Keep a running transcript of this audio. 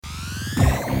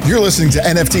You're listening to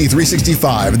NFT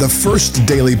 365, the first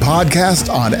daily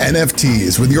podcast on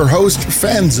NFTs with your host,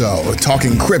 Fanzo,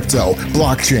 talking crypto,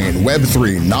 blockchain,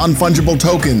 Web3, non-fungible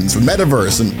tokens,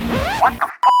 metaverse, and... What the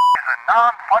is a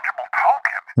non-fungible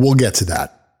token? We'll get to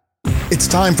that. It's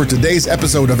time for today's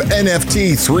episode of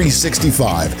NFT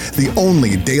 365, the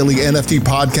only daily NFT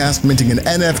podcast minting an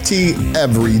NFT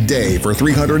every day for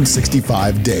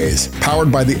 365 days. Powered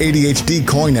by the ADHD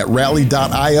coin at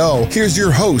rally.io, here's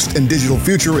your host and digital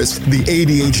futurist, the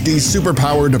ADHD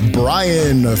superpowered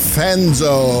Brian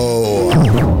Fanzo. This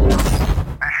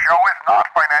show is not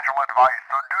financial advice,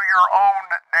 so do your own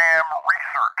damn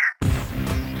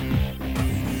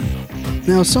research.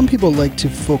 Now, some people like to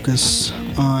focus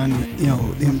on,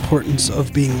 the importance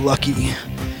of being lucky.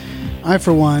 I,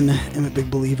 for one, am a big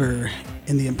believer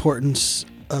in the importance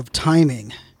of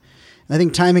timing. And I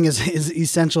think timing is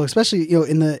essential, especially,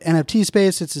 in the NFT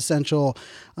space. It's essential.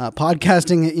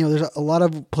 Podcasting, there's a lot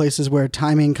of places where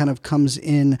timing kind of comes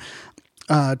in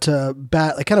to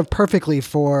bat, like kind of perfectly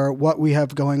for what we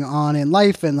have going on in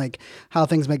life and like how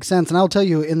things make sense. And I'll tell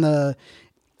you, in the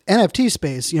NFT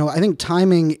space, I think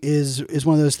timing is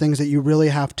one of those things that you really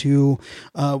have to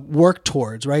work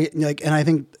towards, right? And I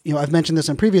think, I've mentioned this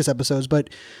in previous episodes, but,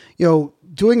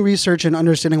 doing research and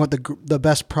understanding what the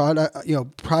best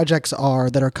projects are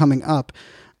that are coming up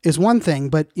is one thing,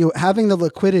 but, having the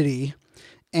liquidity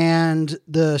and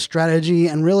the strategy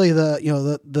and really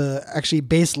the actually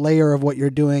base layer of what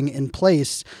you're doing in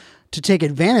place to take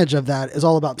advantage of that is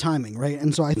all about timing, right?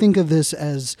 And so I think of this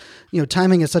as,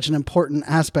 timing is such an important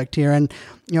aspect here. And,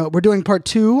 we're doing part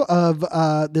 2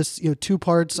 of this, 2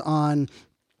 parts on,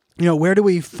 where do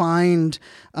we find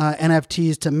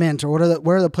NFTs to mint, or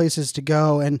where are the places to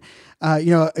go? And,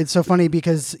 it's so funny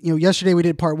because, yesterday we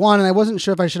did part 1 and I wasn't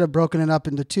sure if I should have broken it up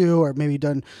into 2 or maybe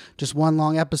done just one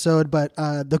long episode. But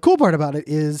the cool part about it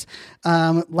is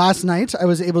last night I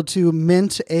was able to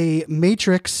mint a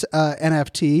Matrix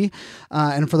NFT.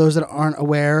 And for those that aren't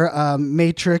aware,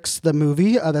 Matrix, the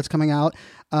movie that's coming out,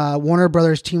 Warner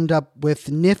Brothers teamed up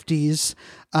with Nifty's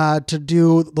to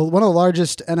do one of the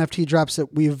largest NFT drops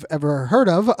that we've ever heard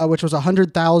of, which was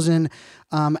 100,000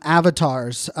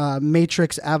 avatars,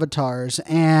 Matrix avatars,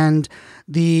 and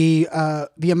the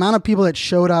amount of people that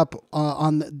showed up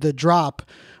on the drop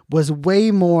was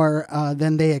way more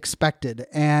than they expected,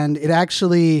 and it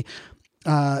actually.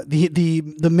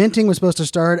 The minting was supposed to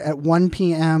start at 1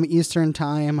 p.m. Eastern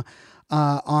time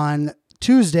on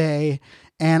Tuesday,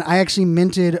 and I actually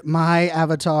minted my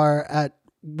avatar at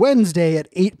Wednesday at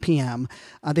 8 p.m.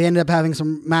 They ended up having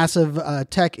some massive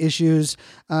tech issues,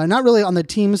 not really on the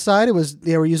team side.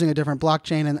 They were using a different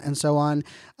blockchain and so on.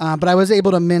 But I was able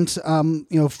to mint,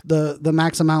 the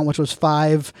max amount, which was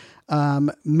 5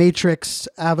 Matrix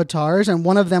avatars, and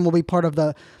one of them will be part of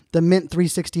the Mint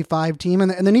 365 team.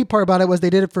 And the neat part about it was they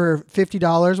did it for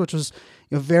 $50, which was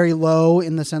very low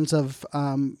in the sense of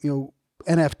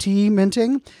NFT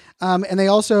minting. And they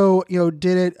also,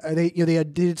 did it, they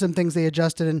did some things they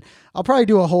adjusted, and I'll probably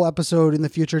do a whole episode in the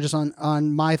future just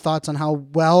on my thoughts on how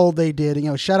well they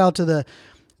did. Shout out to the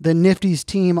Nifty's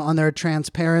team on their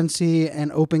transparency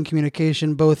and open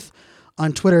communication, both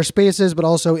on Twitter Spaces, but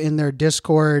also in their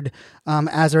Discord,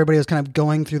 as everybody was kind of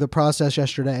going through the process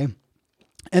yesterday.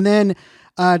 And then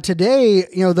today,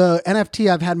 the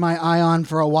NFT I've had my eye on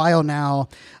for a while now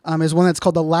is one that's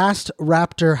called the Last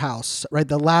Raptor House, right?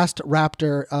 The Last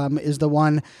Raptor is the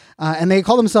one, and they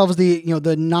call themselves the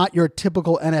not your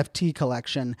typical NFT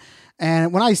collection.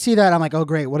 And when I see that, I'm like, oh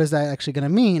great, what is that actually going to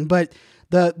mean? But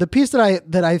the piece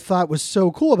that I thought was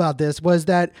so cool about this was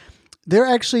that they're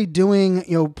actually doing,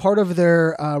 part of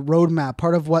their roadmap,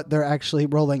 part of what they're actually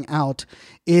rolling out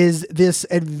is this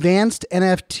advanced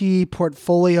NFT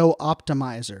portfolio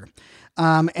optimizer.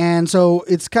 And so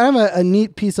it's kind of a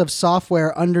neat piece of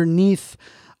software underneath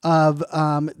of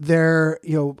their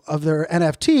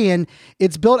NFT, and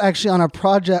it's built actually on a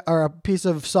project or a piece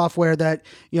of software that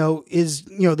is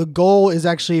the goal is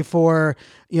actually for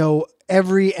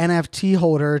every NFT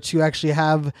holder to actually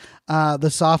have the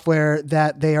software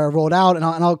that they are rolled out, and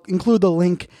I'll include the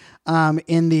link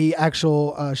in the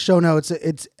actual show notes.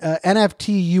 It's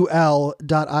nftul.io,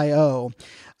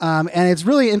 and it's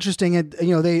really interesting.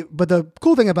 But the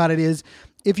cool thing about it is,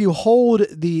 if you hold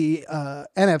the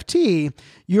NFT,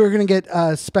 you're going to get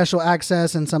special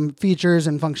access and some features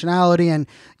and functionality and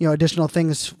additional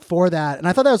things for that. And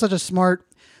I thought that was such a smart,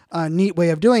 neat way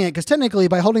of doing it, because technically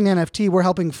by holding the NFT, we're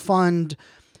helping fund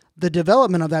the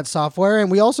development of that software,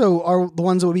 and we also are the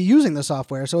ones that will be using the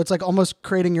software. So it's like almost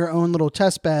creating your own little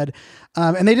test bed.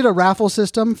 And they did a raffle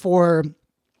system for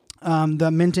the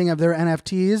minting of their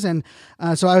NFTs. And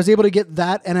so I was able to get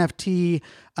that NFT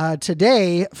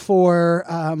today for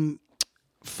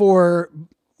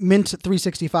Mint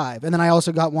 365. And then I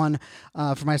also got one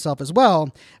for myself as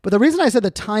well. But the reason I said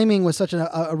the timing was such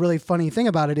a really funny thing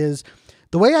about it is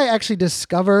the way I actually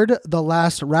discovered the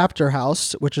last Raptor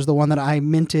house, which is the one that I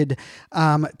minted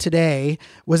today,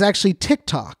 was actually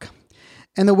TikTok.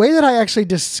 And the way that I actually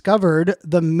discovered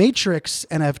the Matrix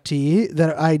NFT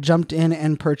that I jumped in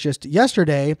and purchased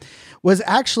yesterday was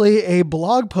actually a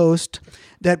blog post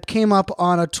that came up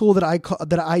on a tool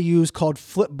that I use called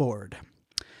Flipboard.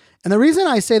 And the reason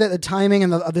I say that the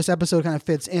timing of this episode kind of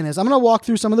fits in is I'm going to walk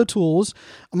through some of the tools.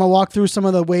 I'm going to walk through some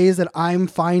of the ways that I'm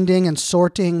finding and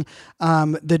sorting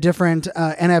the different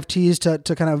NFTs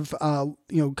to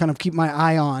kind of keep my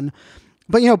eye on.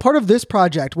 But, part of this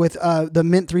project with the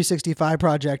Mint 365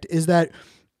 project is that,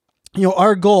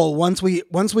 our goal once we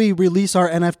release our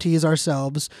NFTs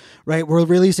ourselves, right? We're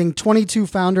releasing 22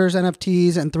 founders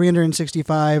NFTs and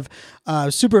 365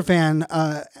 superfan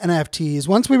NFTs.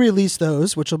 Once we release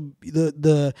those, which will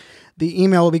the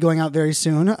email will be going out very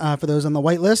soon for those on the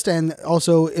whitelist, and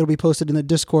also it'll be posted in the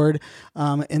Discord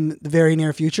in the very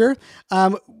near future.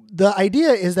 The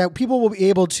idea is that people will be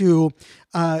able to,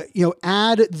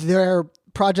 add their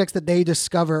projects that they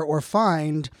discover or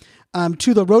find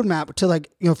to the roadmap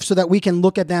so that we can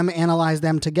look at them, analyze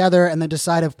them together, and then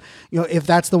decide if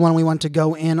that's the one we want to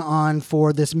go in on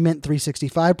for this Mint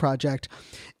 365 project.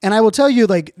 And I will tell you,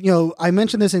 I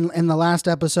mentioned this in the last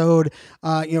episode,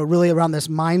 really around this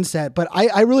mindset, but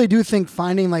I really do think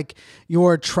finding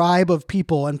your tribe of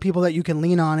people and people that you can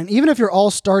lean on, and even if you're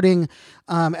all starting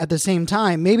at the same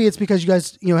time, maybe it's because you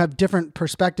guys, have different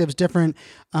perspectives, different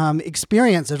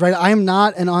experiences, right? I'm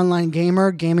not an online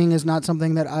gamer. Gaming is not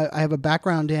something that I have a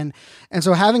background in. And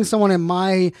so having someone in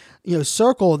my,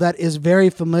 circle that is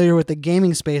very familiar with the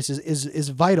gaming space is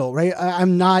vital, right?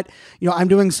 I'm not, I'm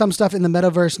doing some stuff in the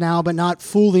metaverse now, but not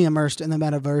fully immersed in the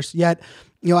metaverse yet.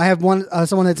 I have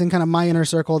someone that's in kind of my inner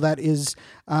circle that is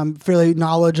fairly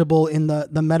knowledgeable in the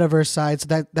metaverse side.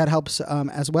 So that helps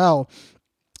as well.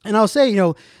 And I'll say,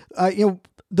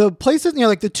 the places,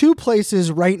 the two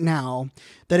places right now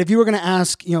that if you were going to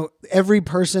ask, every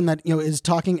person that, is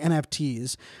talking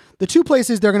NFTs, the two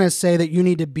places they're going to say that you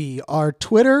need to be are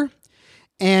Twitter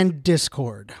and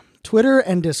Discord. Twitter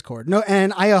and Discord. No,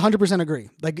 and I 100%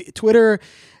 agree. Twitter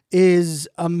is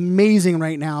amazing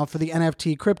right now for the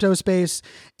NFT crypto space,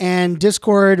 and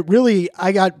Discord, really,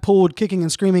 I got pulled kicking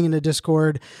and screaming into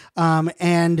Discord.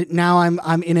 And now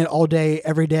I'm in it all day,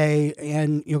 every day,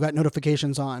 and got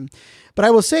notifications on. But I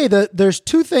will say that there's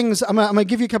two things. I'm gonna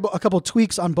give you a couple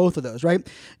tweaks on both of those, right?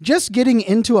 Just getting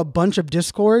into a bunch of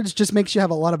Discords just makes you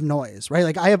have a lot of noise,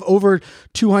 right? I have over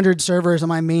 200 servers on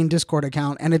my main Discord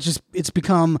account, and it's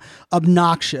become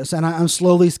obnoxious. And I'm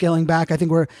slowly scaling back. I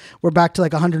think we're back to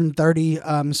 130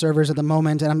 servers at the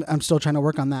moment, and I'm still trying to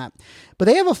work on that. But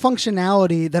they have a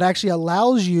functionality that actually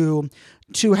allows you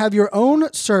to have your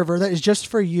own server that is just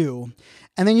for you.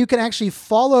 And then you can actually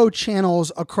follow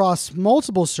channels across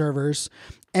multiple servers.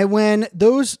 And when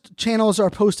those channels are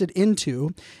posted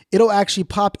into, it'll actually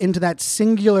pop into that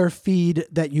singular feed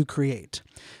that you create.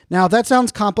 Now, if that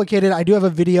sounds complicated, I do have a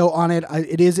video on it.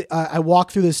 I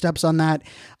walk through the steps on that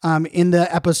in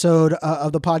the episode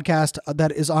of the podcast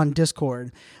that is on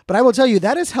Discord. But I will tell you,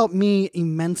 that has helped me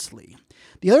immensely.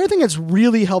 The other thing that's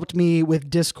really helped me with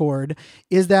Discord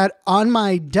is that on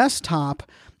my desktop,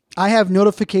 I have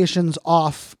notifications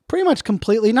off pretty much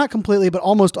completely, not completely, but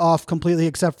almost off completely,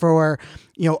 except for,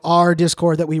 our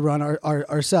Discord that we run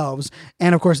ourselves,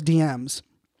 and of course DMs.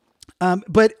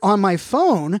 But on my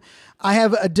phone, I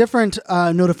have a different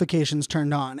notifications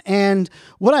turned on. And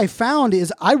what I found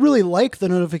is I really like the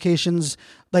notifications,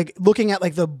 looking at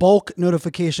the bulk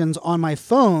notifications on my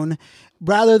phone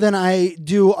rather than I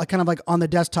do kind of on the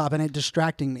desktop and it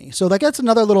distracting me. So that's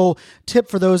another little tip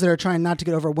for those that are trying not to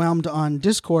get overwhelmed on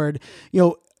Discord.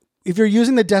 If you're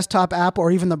using the desktop app or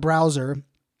even the browser,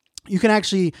 you can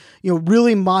actually,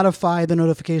 really modify the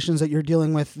notifications that you're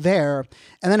dealing with there,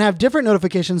 and then have different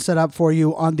notifications set up for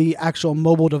you on the actual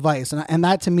mobile device. And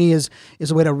that to me is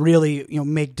a way to really,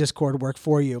 make Discord work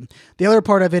for you. The other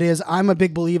part of it is I'm a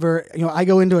big believer, I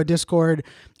go into a Discord,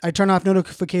 I turn off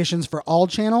notifications for all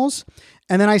channels,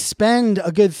 and then I spend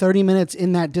a good 30 minutes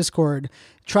in that Discord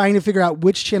trying to figure out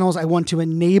which channels I want to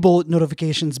enable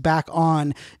notifications back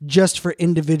on just for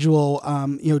individual,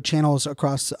 channels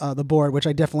across the board, which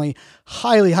I definitely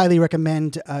highly, highly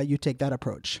recommend you take that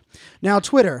approach. Now,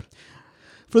 Twitter.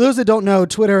 For those that don't know,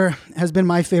 Twitter has been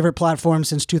my favorite platform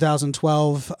since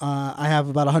 2012. I have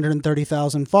about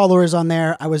 130,000 followers on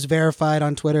there. I was verified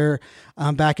on Twitter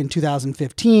back in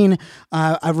 2015.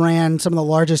 I've ran some of the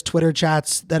largest Twitter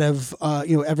chats that have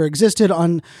ever existed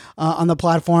on the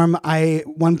platform. I at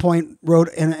one point wrote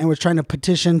and was trying to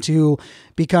petition to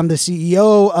become the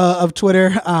CEO of Twitter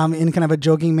in kind of a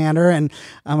joking manner. And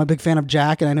I'm a big fan of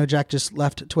Jack, and I know Jack just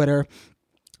left Twitter.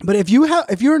 But if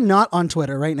you're not on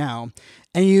Twitter right now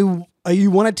and you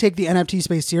want to take the NFT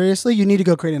space seriously, you need to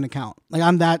go create an account. Like,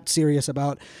 I'm that serious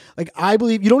about, like, I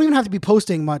believe you don't even have to be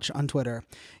posting much on Twitter.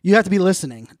 You have to be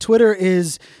listening. Twitter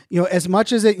is, as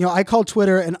much as it, I call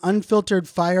Twitter an unfiltered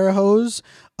fire hose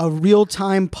of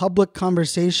real-time public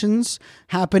conversations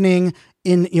happening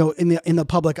in the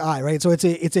public eye, right? So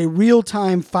it's a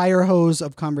real-time fire hose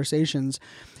of conversations.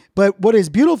 But what is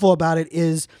beautiful about it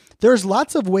is there's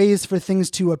lots of ways for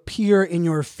things to appear in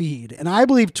your feed. And I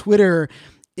believe Twitter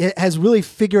has really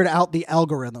figured out the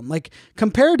algorithm. Like,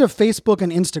 compared to Facebook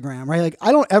and Instagram, right? Like,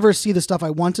 I don't ever see the stuff I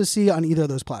want to see on either of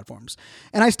those platforms.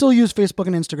 And I still use Facebook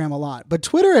and Instagram a lot. But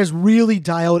Twitter has really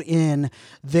dialed in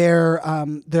their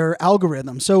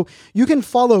algorithm. So you can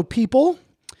follow people,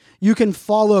 you can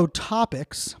follow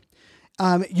topics,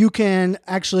 you can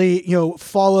actually,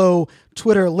 follow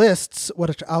Twitter lists,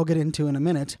 which I'll get into in a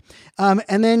minute.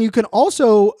 And then you can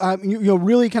also,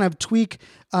 really kind of tweak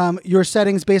your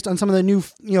settings based on some of the new,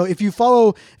 if you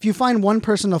find one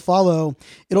person to follow,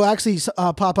 it'll actually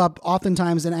pop up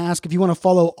oftentimes and ask if you want to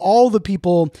follow all the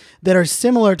people that are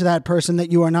similar to that person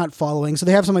that you are not following. So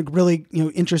they have some really,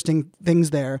 interesting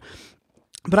things there.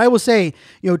 But I will say,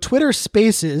 Twitter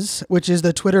Spaces, which is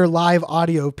the Twitter live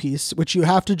audio piece, which you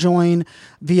have to join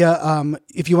via,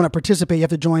 if you want to participate, you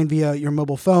have to join via your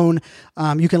mobile phone.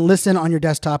 You can listen on your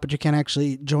desktop, but you can't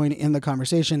actually join in the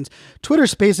conversations. Twitter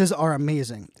Spaces are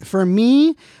amazing. For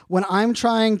me, when I'm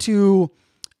trying to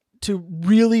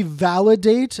really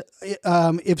validate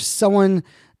if someone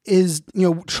is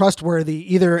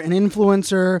trustworthy, either an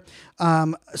influencer,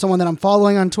 someone that I'm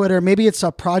following on Twitter, maybe it's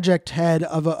a project head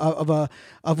of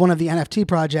one of the NFT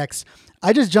projects.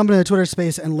 I just jump into the Twitter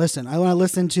space and listen. I want to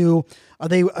listen to, are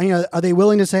they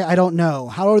willing to say I don't know?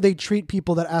 How do they treat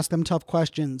people that ask them tough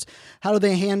questions? How do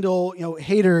they handle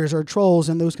haters or trolls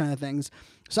and those kind of things?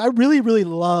 So I really, really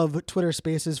love Twitter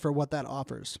Spaces for what that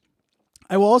offers.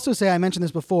 I will also say, I mentioned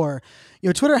this before,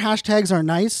 Twitter hashtags are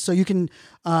nice. So you can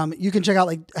check out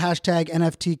like hashtag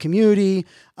NFT community,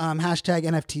 hashtag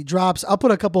NFT drops. I'll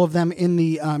put a couple of them in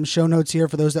the show notes here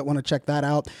for those that want to check that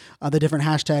out, the different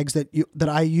hashtags that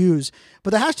I use.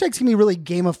 But the hashtags can be really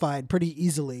gamified pretty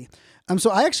easily. So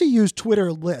I actually use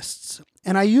Twitter lists,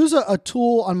 and I use a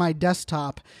tool on my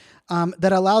desktop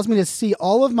that allows me to see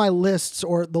all of my lists,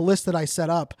 or the list that I set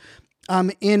up,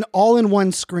 in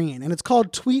one screen, and it's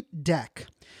called TweetDeck.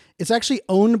 It's actually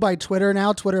owned by Twitter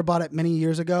now. Twitter bought it many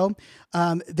years ago.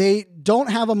 They don't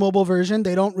have a mobile version.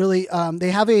 They don't really.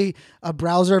 They have a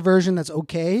browser version that's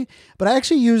okay, but I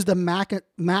actually use the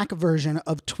Mac version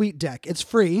of TweetDeck. It's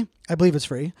free. I believe it's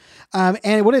free.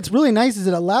 And what it's really nice is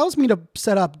it allows me to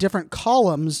set up different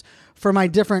columns for my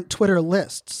different Twitter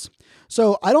lists.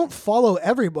 So I don't follow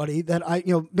everybody that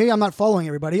maybe I'm not following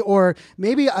everybody, or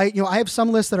maybe I have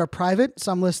some lists that are private,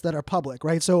 some lists that are public,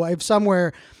 right? So I have some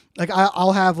where like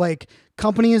I'll have like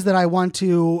companies that I want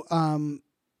to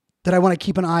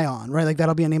keep an eye on, right? Like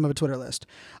that'll be a name of a Twitter list.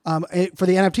 For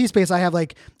the NFT space, I have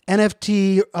like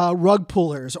NFT rug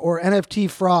pullers or NFT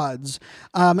frauds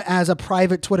as a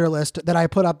private Twitter list that I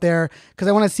put up there because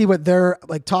I want to see what they're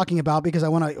like talking about, because I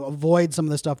want to avoid some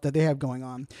of the stuff that they have going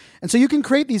on. And so you can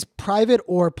create these private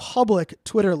or public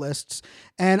Twitter lists,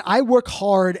 and I work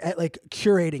hard at like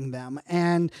curating them.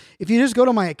 And if you just go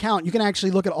to my account, you can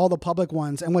actually look at all the public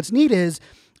ones. And what's neat is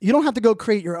you don't have to go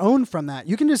create your own from that.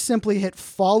 You can just simply hit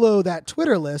follow that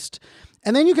Twitter list,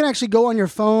 and then you can actually go on your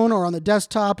phone or on the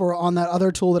desktop or on that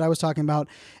other tool that I was talking about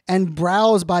and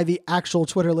browse by the actual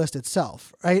Twitter list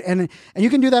itself, right? And you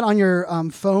can do that on your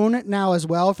phone now as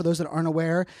well, for those that aren't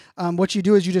aware. What you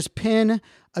do is you just pin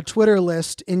a Twitter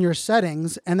list in your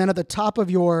settings, and then at the top of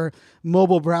your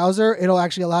mobile browser, it'll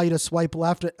actually allow you to swipe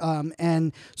left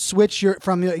and switch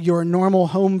from your normal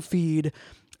home feed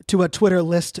to a Twitter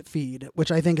list feed,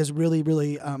 which I think is really,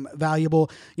 really valuable.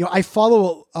 I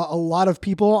follow a lot of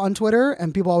people on Twitter,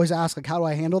 and people always ask, like, how do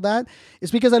I handle that?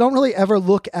 It's because I don't really ever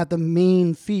look at the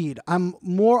main feed. I'm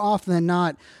more often than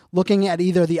not looking at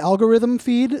either the algorithm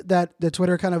feed that the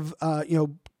Twitter kind of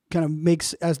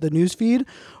makes as the news feed,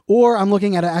 or I'm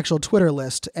looking at an actual Twitter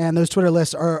list, and those Twitter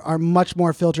lists are much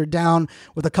more filtered down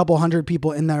with a couple hundred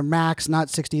people in there max, not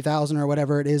 60,000 or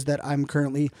whatever it is that I'm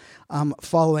currently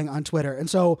following on Twitter. And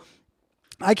so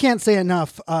I can't say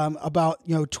enough about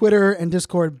Twitter and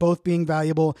Discord both being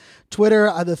valuable.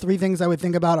 Twitter, the three things I would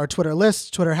think about are Twitter lists,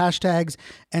 Twitter hashtags,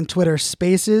 and Twitter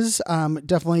Spaces.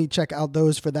 Definitely check out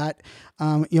those for that.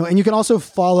 And you can also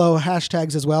follow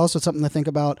hashtags as well. So it's something to think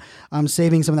about.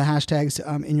 Saving some of the hashtags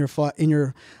in your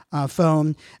phone.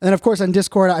 And then, of course, on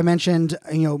Discord, I mentioned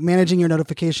managing your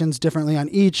notifications differently on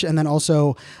each, and then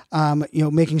also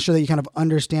making sure that you kind of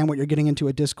understand what you're getting into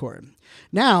a Discord.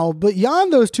 Now,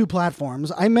 beyond those two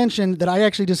platforms, I mentioned that I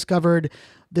actually discovered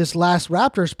this Last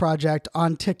Raptors project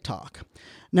on TikTok.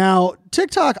 Now,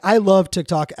 TikTok, I love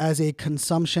TikTok as a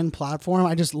consumption platform.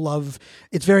 I just love,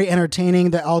 it's very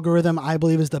entertaining. The algorithm, I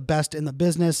believe, is the best in the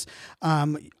business.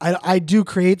 I do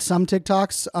create some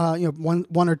TikToks,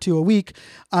 one or two a week,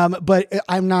 but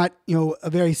I'm not, a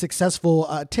very successful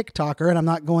TikToker, and I'm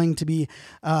not going to be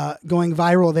going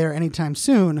viral there anytime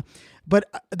soon. But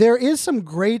there is some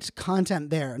great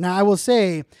content there. Now, I will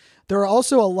say there are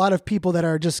also a lot of people that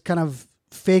are just kind of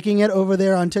faking it over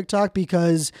there on TikTok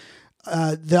because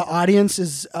the audience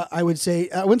is, I wouldn't say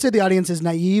the audience is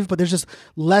naive, but there's just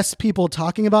less people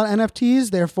talking about NFTs.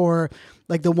 Therefore,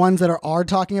 like the ones that are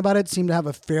talking about it seem to have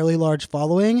a fairly large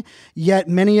following. Yet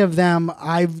many of them,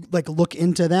 I've look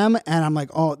into them and I'm like,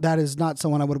 oh, that is not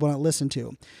someone I would want to listen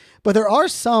to. But there are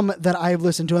some that I've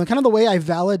listened to, and kind of the way I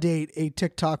validate a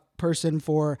TikTok person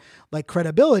for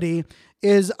credibility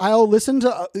is I'll listen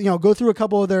to, go through a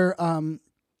couple of their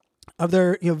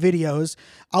videos.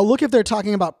 I'll look if they're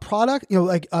talking about product,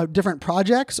 different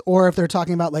projects, or if they're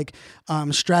talking about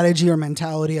strategy or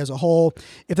mentality as a whole.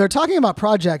 If they're talking about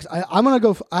projects,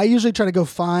 I usually try to go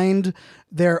find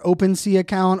their OpenSea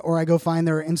account, or I go find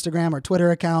their Instagram or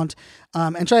Twitter account,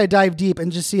 and try to dive deep and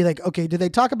just see okay, did they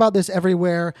talk about this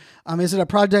everywhere? Is it a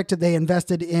project that they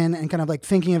invested in, and kind of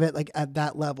thinking of it at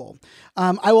that level?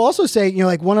 I will also say,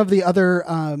 one of the other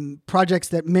projects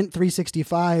that Mint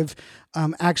 365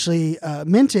 actually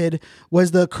minted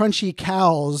was the Crunchy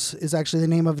Cows is actually the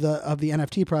name of the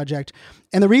NFT project.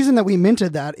 And the reason that we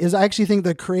minted that is I actually think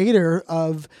the creator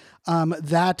of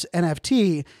that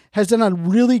NFT has done a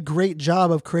really great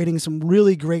job of creating some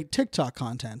really great TikTok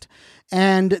content.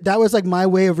 And that was my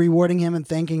way of rewarding him and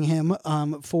thanking him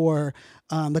for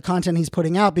the content he's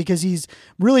putting out, because he's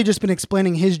really just been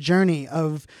explaining his journey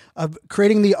of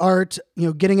creating the art,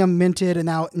 getting them minted, and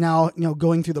now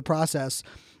going through the process.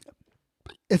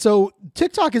 And so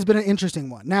TikTok has been an interesting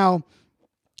one. Now,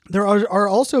 there are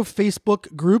also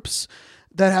Facebook groups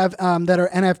that have that are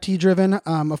NFT driven.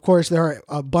 Of course, there are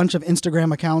a bunch of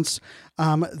Instagram accounts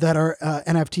that are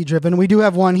NFT driven. We do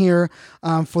have one here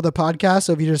for the podcast.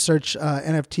 So if you just search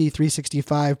NFT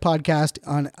 365 podcast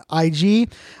on IG,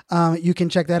 you can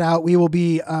check that out. We will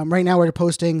be right now we're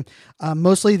posting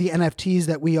mostly the NFTs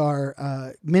that we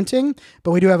are minting,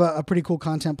 but we do have a pretty cool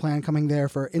content plan coming there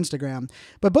for Instagram.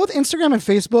 But both Instagram and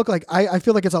Facebook, I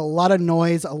feel like it's a lot of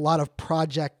noise, a lot of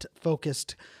project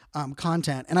focused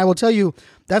content. And I will tell you,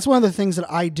 that's one of the things that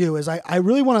I do is I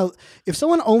really want to, if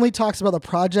someone only talks about the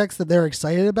projects that they're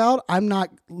excited about, I'm not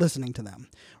listening to them,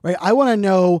 right? I want to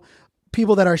know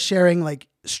people that are sharing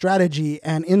strategy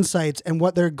and insights and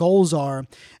what their goals are.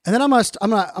 And then I'm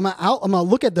gonna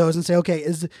look at those and say, okay,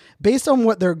 is based on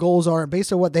what their goals are,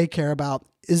 based on what they care about,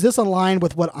 is this aligned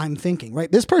with what I'm thinking,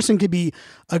 right? This person could be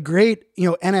a great,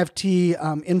 NFT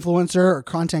influencer or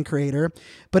content creator,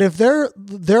 but if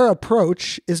their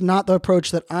approach is not the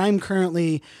approach that I'm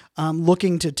currently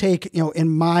looking to take, in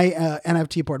my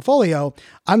NFT portfolio,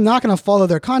 I'm not going to follow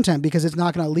their content because it's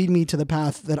not going to lead me to the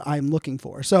path that I'm looking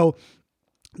for. So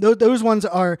those ones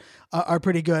are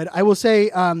pretty good. I will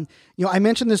say, I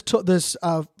mentioned this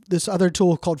other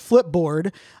tool called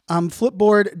Flipboard,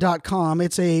 flipboard.com.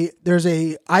 There's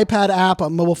a iPad app, a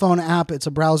mobile phone app. It's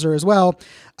a browser as well.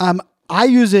 I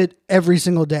use it every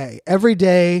single day. Every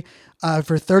day,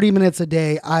 for 30 minutes a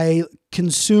day, I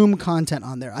consume content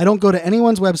on there. I don't go to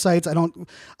anyone's websites.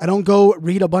 I don't go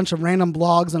read a bunch of random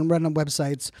blogs on random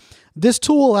websites. This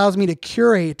tool allows me to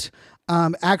curate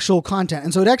actual content.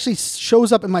 And so it actually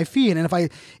shows up in my feed. And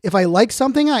if I like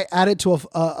something, I add it to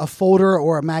a folder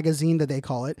or a magazine that they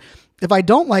call it. If I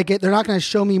don't like it, they're not going to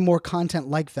show me more content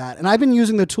like that. And I've been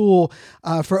using the tool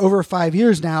for over 5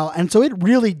 years now. And so it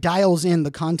really dials in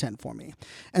the content for me.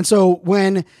 And so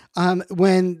when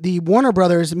the Warner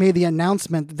Brothers made the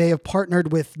announcement that they have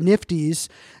partnered with Nifty's,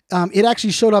 it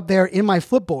actually showed up there in my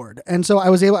Flipboard. And so I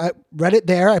read it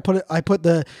there. I put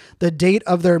the date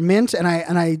of their mint, and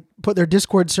I put their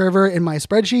Discord server in my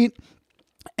spreadsheet.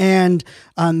 And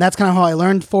that's kind of how I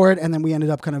learned for it. And then we ended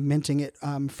up kind of minting it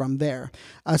from there.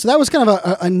 So that was kind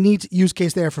of a neat use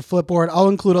case there for Flipboard. I'll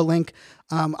include a link.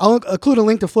 I'll include a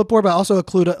link to Flipboard, but I'll also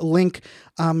include a link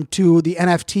to the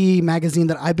NFT magazine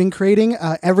that I've been creating.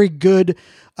 Every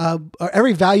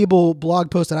valuable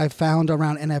blog post that I've found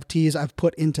around NFTs, I've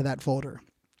put into that folder.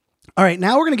 All right,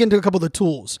 now we're going to get into a couple of the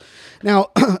tools. Now,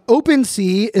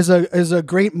 OpenSea is a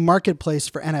great marketplace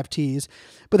for NFTs,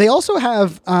 but they also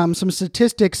have some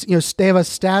statistics. They have a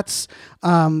stats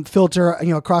filter,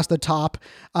 across the top.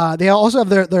 They also have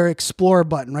their Explore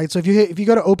button, right? So if you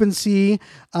go to OpenSea.io,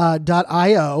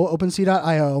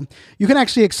 you can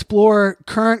actually explore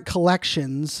current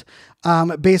collections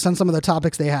based on some of the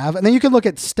topics they have. And then you can look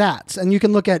at stats, and you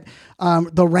can look at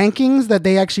the rankings that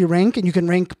they actually rank, and you can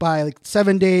rank by like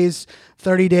 7 days,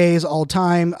 30 days, all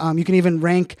time. You can even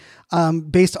rank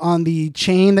based on the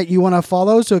chain that you want to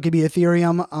follow. So it could be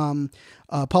Ethereum,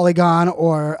 Polygon,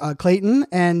 or Clayton.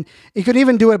 And you could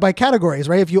even do it by categories,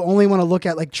 right? If you only want to look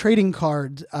at like trading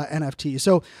card NFTs.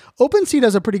 So OpenSea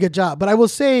does a pretty good job. But I will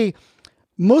say,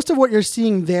 most of what you're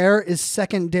seeing there is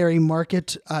secondary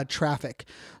market traffic.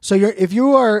 So if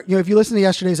you listen to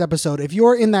yesterday's episode, if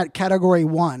you're in that category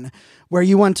 1 where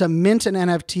you want to mint an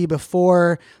NFT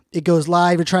before it goes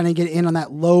live, you're trying to get in on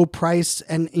that low price,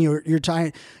 and you're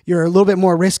a little bit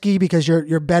more risky because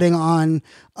you're betting on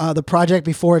the project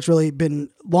before it's really been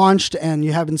launched and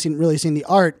you haven't really seen the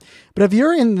art. But if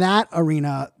you're in that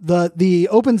arena, the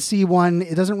OpenSea one,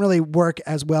 it doesn't really work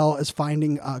as well as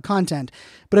finding content.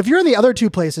 But if you're in the other two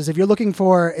places, if you're looking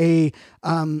for a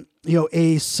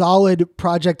solid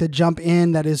project to jump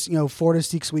in that is 4 to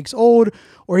 6 weeks old,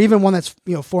 or even one that's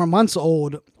 4 months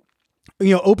old,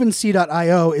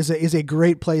 OpenSea.io is a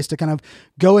great place to kind of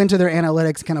go into their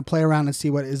analytics, kind of play around and see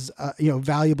what is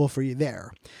valuable for you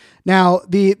there. Now,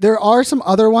 there are some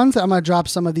other ones that I'm going to drop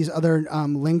some of these other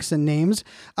links and names.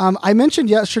 I mentioned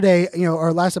yesterday,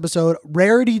 our last episode,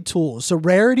 Rarity Tools. So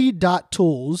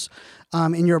rarity.tools.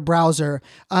 In your browser.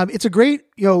 It's a great,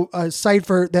 site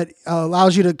that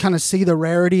allows you to kind of see the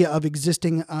rarity of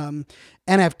existing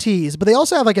NFTs, but they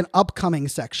also have like an upcoming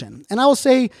section. And I will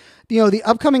say, the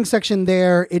upcoming section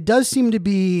there, it does seem to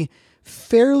be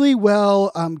fairly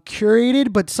well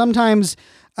curated, but sometimes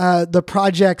the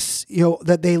projects,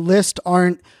 that they list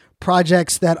aren't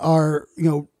projects that are,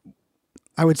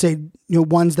 I would say,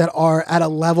 ones that are at a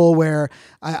level where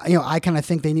I kind of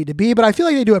think they need to be, but I feel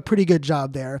like they do a pretty good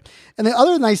job there. And the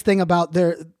other nice thing about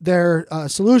their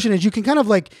solution is you can kind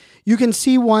of you can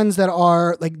see ones that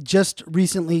are like just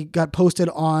recently got posted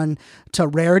on to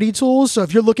Rarity Tools. So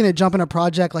if you're looking to jump in a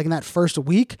project like in that first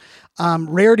week,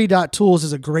 rarity.tools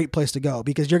is a great place to go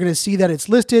because you're going to see that it's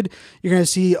listed. You're going to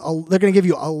see, they're going to give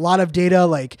you a lot of data,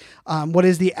 like what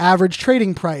is the average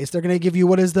trading price? They're going to give you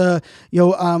what is the,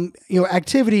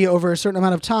 activity over a certain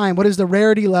amount of time. What is the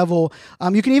rarity level?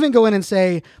 You can even go in and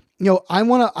say, I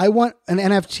want an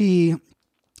NFT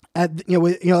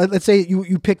let's say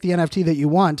you pick the NFT that you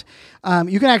want.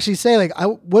 You can actually say like,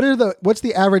 what's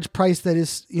the average price that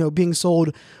is, being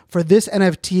sold for this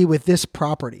NFT with this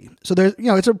property. So there's,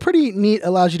 it's a pretty neat,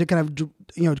 allows you to kind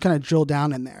of drill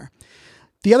down in there.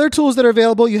 The other tools that are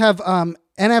available, you have,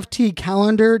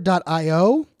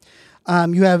 NFTcalendar.io.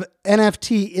 You have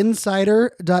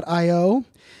NFTinsider.io.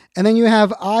 And then you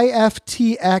have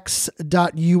iftx.us,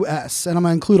 and I'm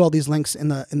going to include all these links in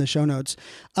the show notes.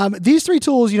 These three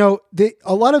tools, a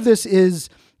lot of this is,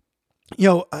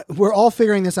 we're all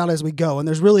figuring this out as we go. And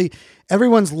there's really,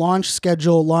 everyone's launch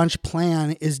schedule, launch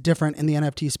plan is different in the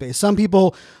NFT space. Some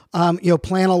people,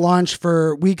 plan a launch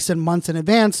for weeks and months in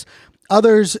advance.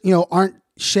 Others, aren't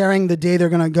sharing the day they're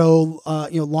going to go,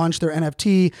 launch their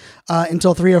NFT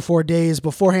until 3 or 4 days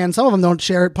beforehand. Some of them don't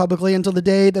share it publicly until the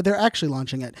day that they're actually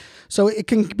launching it. So it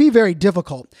can be very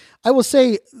difficult. I will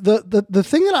say the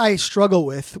thing that I struggle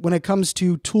with when it comes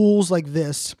to tools like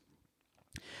this,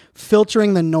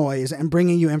 filtering the noise and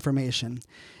bringing you information,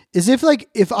 is if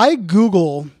I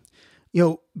Google,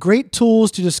 great tools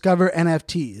to discover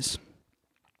NFTs,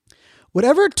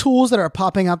 whatever tools that are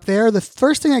popping up there, the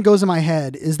first thing that goes in my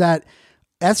head is that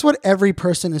that's what every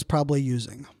person is probably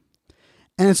using.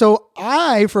 And so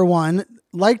I, for one,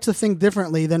 like to think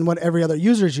differently than what every other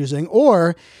user is using.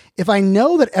 Or if I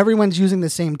know that everyone's using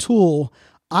the same tool,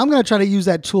 I'm going to try to use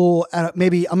that tool.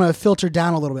 Maybe I'm going to filter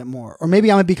down a little bit more, or maybe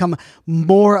I'm going to become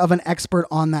more of an expert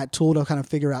on that tool to kind of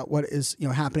figure out what is,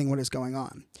 happening, what is going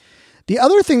on. The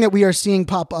other thing that we are seeing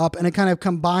pop up, and it kind of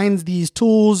combines these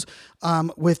tools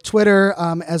with Twitter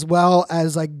as well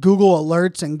as like Google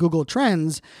Alerts and Google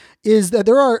Trends, is that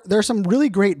there are some really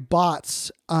great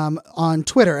bots on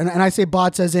Twitter. And I say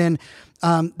bots as in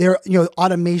their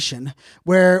automation,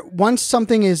 where once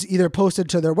something is either posted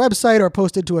to their website or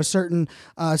posted to a certain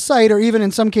site, or even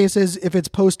in some cases if it's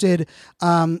posted,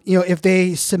 if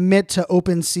they submit to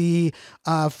OpenSea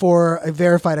for a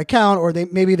verified account, or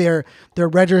they're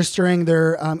registering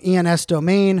their ENS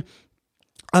domain.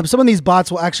 Some of these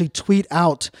bots will actually tweet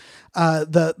out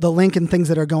the link and things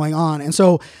that are going on. And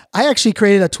so I actually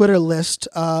created a Twitter list.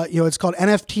 It's called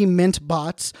NFT Mint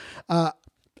Bots.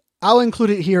 I'll include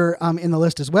it here in the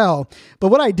list as well. But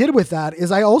what I did with that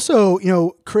is I also,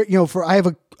 I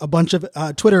have a bunch of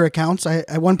Twitter accounts.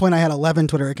 At one point I had 11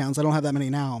 Twitter accounts. I don't have that many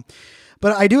now.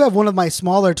 But I do have one of my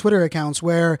smaller Twitter accounts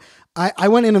where I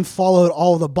went in and followed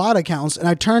all of the bot accounts and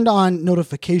I turned on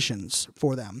notifications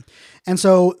for them. And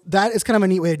so that is kind of a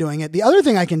neat way of doing it. The other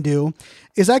thing I can do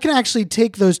is I can actually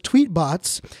take those tweet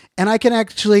bots and I can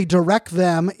actually direct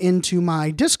them into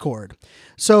my Discord.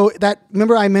 So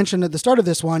remember I mentioned at the start of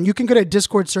this one, you can get a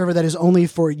Discord server that is only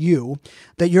for you,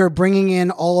 that you're bringing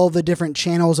in all the different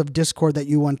channels of Discord that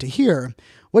you want to hear.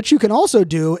 What you can also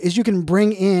do is you can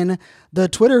bring in the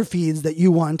Twitter feeds that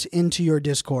you want into your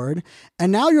Discord. And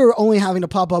now you're only having to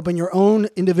pop up in your own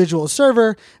individual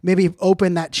server, maybe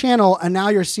open that channel, and now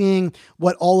you're seeing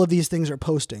what all of these things are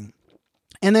posting.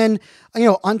 And then,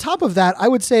 on top of that, I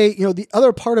would say, the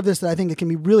other part of this that I think that can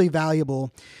be really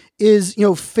valuable is,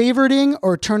 favoriting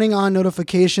or turning on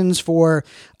notifications for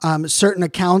certain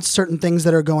accounts, certain things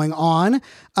that are going on,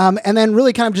 and then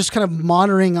really kind of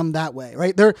monitoring them that way,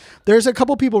 right? There's a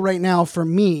couple people right now for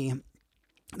me,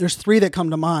 there's 3 that come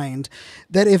to mind,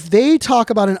 that if they talk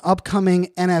about an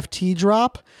upcoming NFT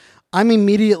drop, I'm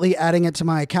immediately adding it to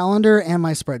my calendar and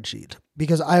my spreadsheet.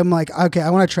 Because I'm like, okay, I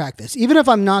want to track this. Even if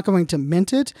I'm not going to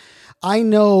mint it, I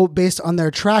know based on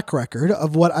their track record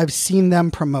of what I've seen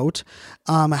them promote,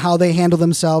 how they handle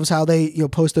themselves, how they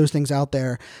post those things out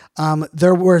there,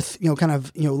 they're worth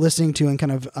listening to and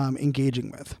kind of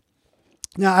engaging with.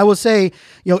 Now, I will say,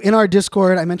 in our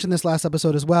Discord, I mentioned this last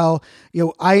episode as well,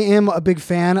 I am a big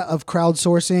fan of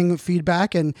crowdsourcing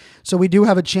feedback. And so we do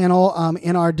have a channel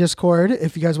in our Discord.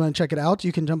 If you guys want to check it out,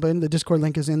 you can jump in. The Discord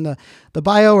link is in the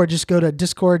bio, or just go to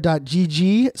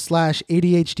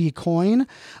discord.gg/ADHDcoin.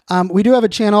 We do have a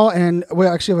channel, and we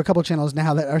actually have a couple channels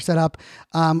now that are set up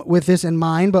with this in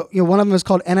mind. But one of them is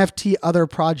called NFT Other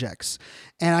Projects.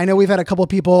 And I know we've had a couple of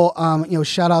people,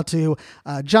 shout out to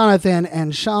Jonathan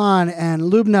and Sean and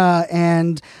Lubna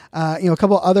and, a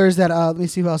couple others that, let me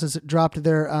see who else has dropped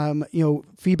their,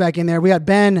 feedback in there. We had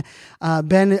Ben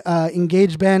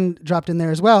Engaged Ben dropped in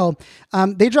there as well.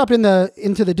 They dropped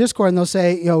into the Discord and they'll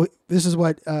say, this is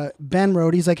what Ben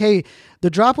wrote. He's like, hey, the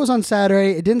drop was on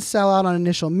Saturday. It didn't sell out on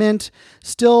initial mint.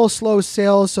 Still slow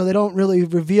sales, so they don't really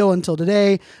reveal until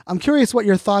today. I'm curious what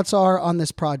your thoughts are on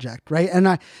this project, right? And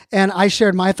I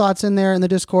shared my thoughts in there in the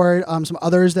Discord. Some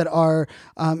others that are,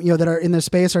 that are in the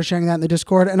space are sharing that in the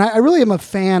Discord. And I really am a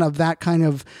fan of that kind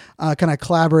of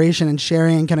collaboration and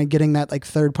sharing and kind of getting that like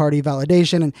third-party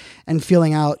validation and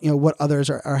feeling out, what others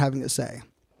are having to say.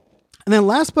 And then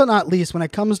last but not least, when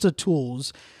it comes to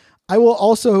tools, I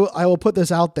will put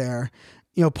this out there.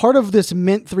 Part of this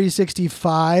Mint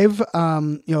 365,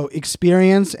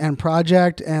 experience and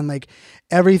project and like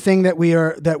everything that we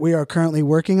are currently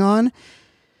working on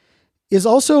is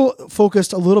also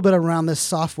focused a little bit around this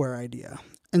software idea.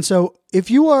 And so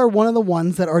if you are one of the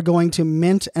ones that are going to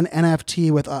mint an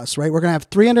NFT with us, right? We're going to have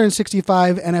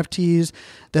 365 NFTs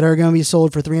that are going to be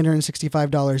sold for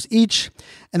 $365 each.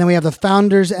 And then we have the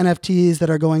founders NFTs that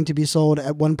are going to be sold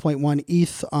at 1.1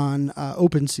 ETH on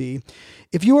OpenSea.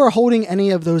 If you are holding any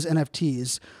of those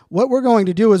NFTs, what we're going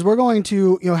to do is we're going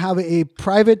to have a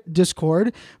private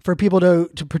Discord for people to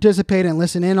participate and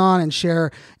listen in on and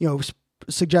share,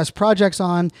 suggest projects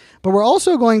on, but we're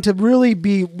also going to really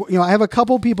be, I have a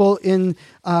couple people in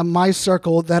my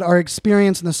circle that are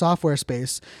experienced in the software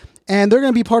space, and they're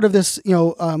going to be part of this,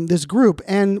 this group.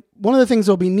 And one of the things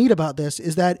that'll be neat about this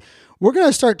is that we're going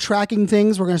to start tracking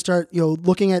things. We're going to start,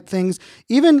 looking at things.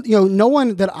 Even, no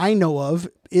one that I know of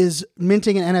is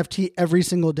minting an NFT every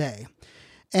single day.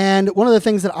 And one of the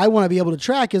things that I want to be able to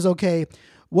track is, okay,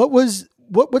 what's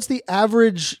the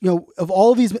average, of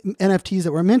all of these NFTs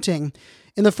that we're minting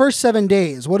in the first 7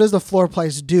 days? What does the floor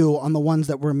price do on the ones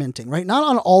that we're minting, right? Not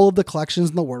on all of the collections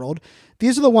in the world.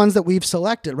 These are the ones that we've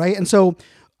selected, right? And so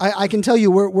I can tell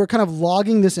you we're kind of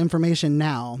logging this information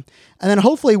now, and then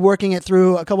hopefully working it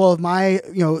through a couple of my,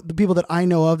 the people that I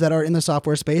know of that are in the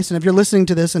software space. And if you're listening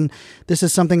to this and this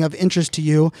is something of interest to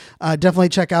you, definitely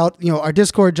check out, our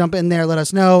Discord, jump in there, let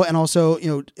us know. And also,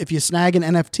 if you snag an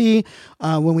NFT,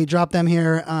 when we drop them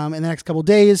here in the next couple of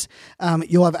days,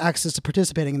 you'll have access to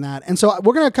participating in that. And so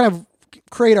we're going to kind of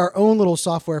create our own little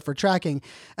software for tracking.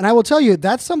 And I will tell you,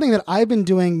 that's something that I've been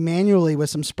doing manually with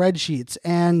some spreadsheets.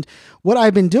 And what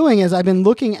I've been doing is I've been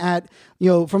looking at,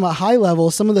 from a high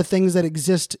level, some of the things that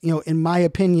exist, in my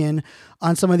opinion,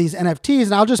 on some of these NFTs.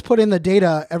 And I'll just put in the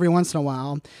data every once in a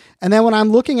while. And then when I'm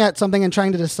looking at something and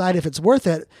trying to decide if it's worth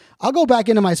it, I'll go back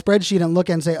into my spreadsheet and look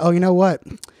and say, oh, you know what?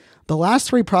 The last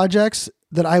 3 projects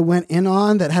that I went in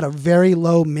on that had a very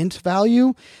low mint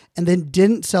value and then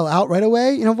didn't sell out right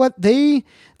away, you know what? They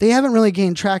haven't really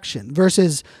gained traction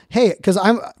versus, hey, because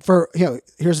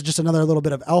here's just another little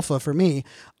bit of alpha for me.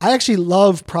 I actually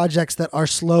love projects that are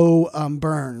slow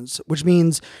burns, which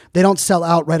means they don't sell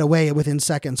out right away within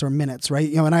seconds or minutes,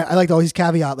 right? And I like to always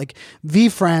caveat, like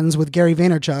VFriends with Gary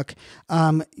Vaynerchuk,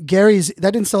 that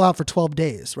didn't sell out for 12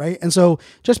 days, right? And so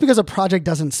just because a project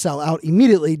doesn't sell out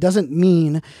immediately doesn't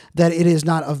mean that it is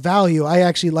not of value. I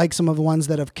actually like some of the ones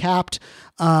that have capped,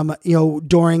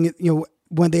 during,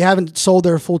 when they haven't sold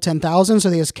their full 10,000, so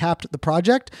they just capped the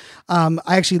project. I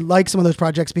actually like some of those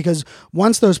projects because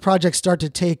once those projects start to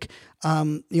take,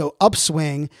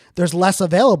 upswing, there's less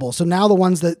available. So now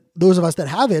those of us that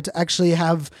have it actually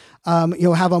have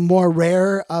a more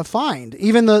rare find.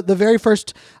 Even the very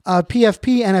first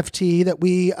PFP NFT that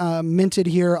we minted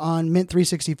here on Mint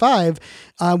 365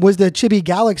 was the Chibi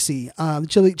Galaxy,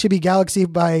 Chibi Galaxy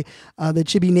by the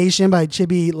Chibi Nation by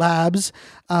Chibi Labs.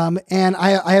 And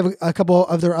I have a couple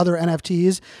of their other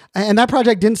NFTs, and that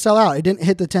project didn't sell out. It didn't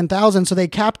hit the 10,000, so they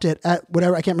capped it at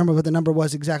whatever. I can't remember what the number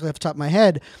was exactly off the top of my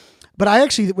head. But I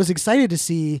actually was excited to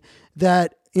see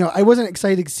that, I wasn't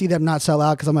excited to see them not sell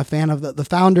out because I'm a fan of the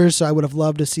founders. So I would have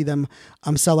loved to see them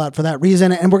sell out for that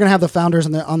reason. And we're going to have the founders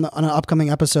on an upcoming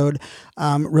episode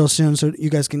real soon. So you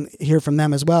guys can hear from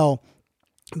them as well.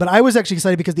 But I was actually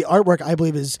excited because the artwork, I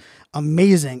believe, is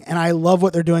amazing. And I love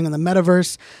what they're doing in the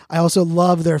metaverse. I also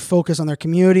love their focus on their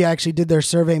community. I actually did their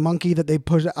Survey Monkey that they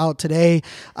put out today.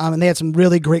 And they had some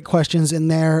really great questions in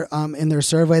there in their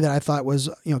survey that I thought was,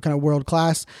 kind of world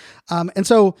class. And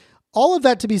so all of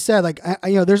that to be said, like,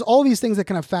 there's all these things that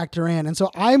kind of factor in. And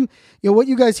so I'm, what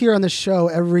you guys hear on this show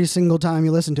every single time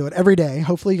you listen to it, every day,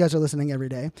 hopefully you guys are listening every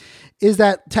day, is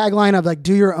that tagline of like,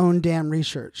 do your own damn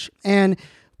research. And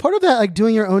part of that, like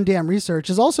doing your own damn research,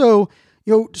 is also,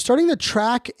 starting to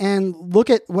track and look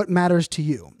at what matters to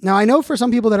you. Now, I know for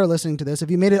some people that are listening to this, if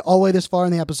you made it all the way this far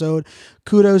in the episode,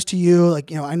 kudos to you.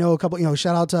 Like, I know a couple,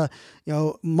 shout out to,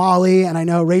 Molly, and I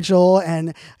know Rachel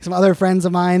and some other friends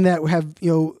of mine that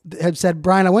have said,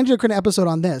 Brian, I want you to create an episode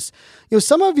on this.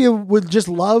 Some of you would just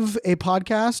love a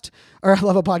podcast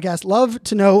love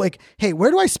to know, like, hey,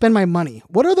 where do I spend my money?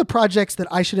 What are the projects that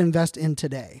I should invest in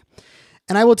today?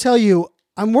 And I will tell you,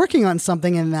 I'm working on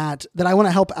something in that I want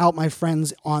to help out my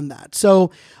friends on that.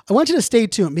 So I want you to stay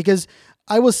tuned, because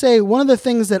I will say one of the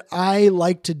things that I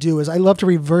like to do is I love to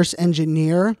reverse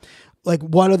engineer like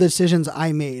what are the decisions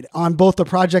I made on both the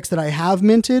projects that I have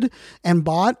minted and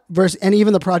bought and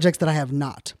even the projects that I have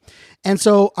not. And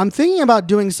so I'm thinking about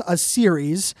doing a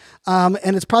series, and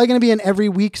it's probably going to be an every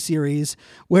week series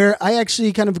where I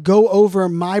actually kind of go over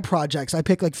my projects. I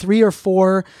pick like 3 or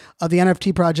 4 of the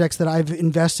NFT projects that I've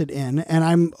invested in, and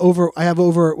I have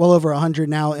well over 100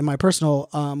 now in my personal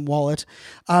wallet,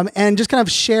 and just kind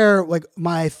of share like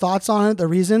my thoughts on it, the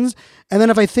reasons, and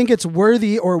then if I think it's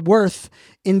worthy or worth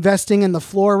investing in the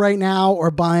floor right now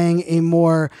or buying a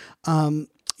more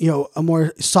a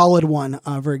more solid one,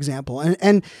 for example.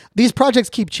 And these projects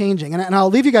keep changing. And I'll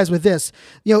leave you guys with this.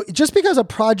 Just because a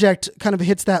project kind of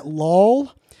hits that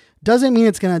lull doesn't mean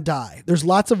it's going to die. There's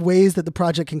lots of ways that the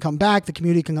project can come back, the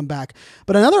community can come back.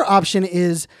 But another option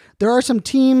is there are some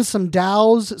teams, some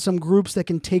DAOs, some groups that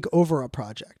can take over a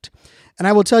project. And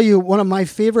I will tell you, one of my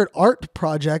favorite art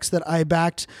projects that I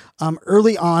backed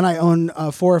early on, I own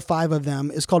 4 or 5 of them,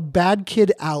 is called Bad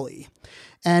Kid Alley.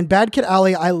 And Bad Kid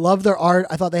Alley, I love their art.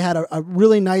 I thought they had a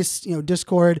really nice,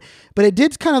 Discord, but it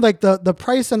did kind of like the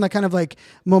price and the kind of like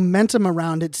momentum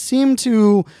around it seemed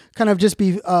to kind of just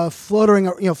be fluttering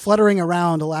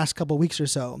around the last couple of weeks or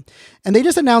so. And they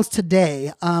just announced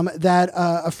today that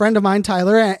a friend of mine,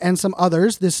 Tyler, and some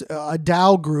others, this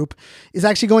DAO group, is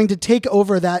actually going to take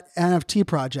over that NFT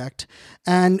project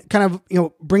and kind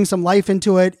of, bring some life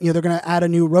into it. They're going to add a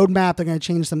new roadmap. They're going to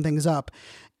change some things up.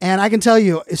 And I can tell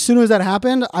you, as soon as that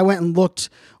happened, I went and looked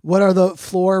what are the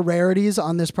floor rarities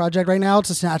on this project right now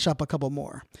to snatch up a couple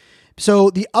more. So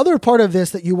the other part of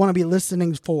this that you want to be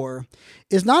listening for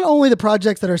is not only the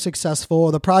projects that are successful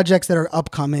or the projects that are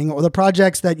upcoming or the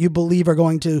projects that you believe are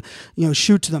going to,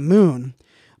 shoot to the moon,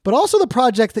 but also the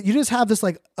projects that you just have this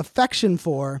like affection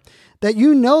for, that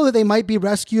that they might be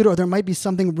rescued or there might be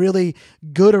something really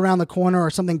good around the corner or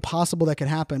something possible that could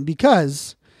happen.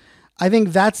 Because I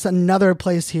think that's another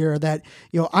place here that,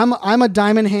 I'm a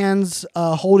diamond hands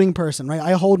holding person, right?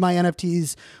 I hold my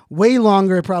NFTs way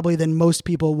longer probably than most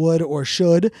people would or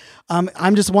should. I'm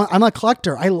a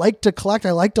collector. I like to collect.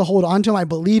 I like to hold on to them. I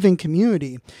believe in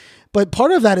community. But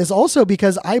part of that is also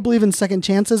because I believe in second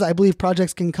chances. I believe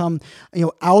projects can come,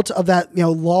 out of that,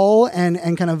 lull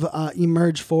and kind of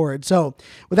emerge forward. So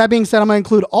with that being said, I'm going to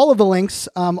include all of the links,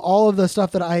 all of the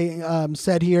stuff that I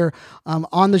said here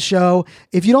on the show.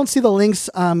 If you don't see the links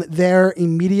there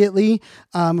immediately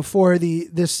for the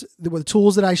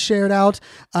tools that I shared out,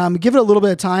 give it a little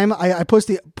bit of time. I put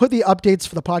the updates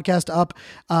for the podcast up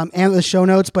and the show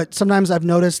notes, but sometimes I've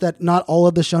noticed that not all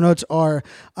of the show notes are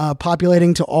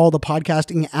populating to all the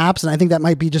podcasting apps. And I think that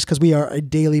might be just because we are a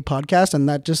daily podcast, and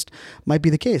that just might be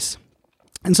the case.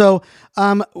 And so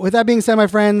with that being said, my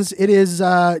friends, it is,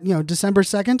 December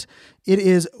 2nd. It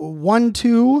is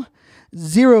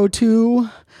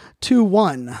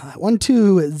 120221.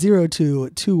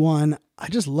 120221. I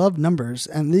just love numbers.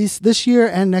 And this year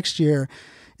and next year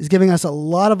is giving us a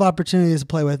lot of opportunities to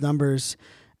play with numbers.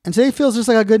 And today feels just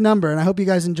like a good number, and I hope you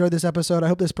guys enjoyed this episode. I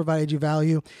hope this provided you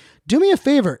value. Do me a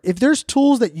favor. If there's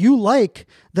tools that you like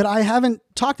that I haven't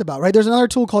talked about, right? There's another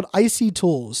tool called IC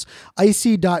Tools,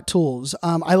 ic.tools.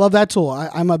 I love that tool.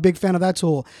 I'm a big fan of that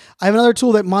tool. I have another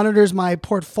tool that monitors my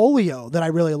portfolio that I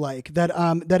really like,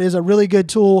 that is a really good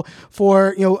tool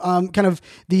for, kind of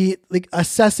the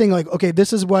assessing, okay,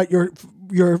 this is what your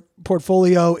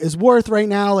portfolio is worth right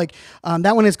now.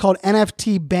 That one is called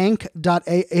nftbank.ai.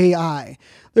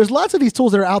 There's lots of these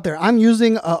tools that are out there. I'm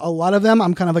using a lot of them.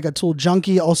 I'm kind of like a tool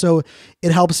junkie. Also,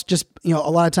 it helps just, a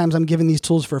lot of times I'm giving these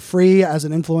tools for free as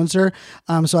an influencer.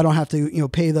 So I don't have to,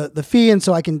 pay the fee, and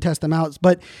so I can test them out.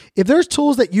 But if there's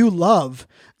tools that you love,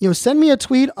 send me a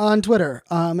tweet on Twitter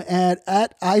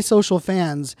at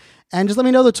iSocialFans. And just let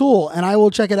me know the tool, and I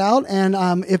will check it out. And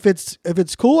if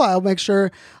it's cool, I'll make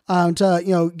sure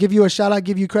to give you a shout out,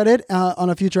 give you credit on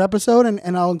a future episode,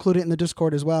 and I'll include it in the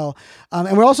Discord as well.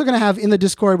 And we're also going to have in the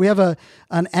Discord, we have an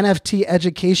NFT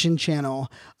education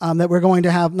channel that we're going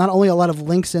to have not only a lot of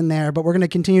links in there, but we're going to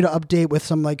continue to update with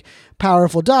some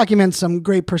powerful documents, some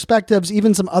great perspectives,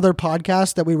 even some other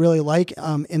podcasts that we really like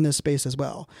in this space as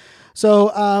well.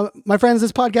 So, my friends,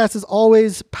 this podcast is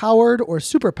always powered or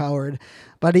super powered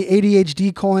by the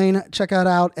ADHD coin. Check it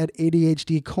out at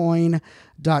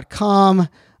adhdcoin.com.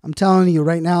 I'm telling you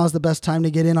right now is the best time to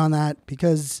get in on that,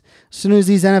 because as soon as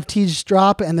these NFTs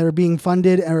drop and they're being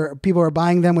funded or people are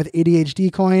buying them with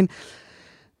ADHD coin,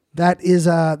 that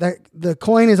the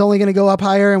coin is only going to go up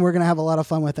higher, and we're going to have a lot of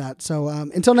fun with that. So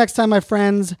until next time, my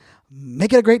friends,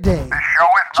 make it a great day. This show is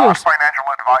not financial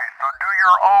advice, so do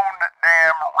your own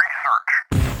damn research.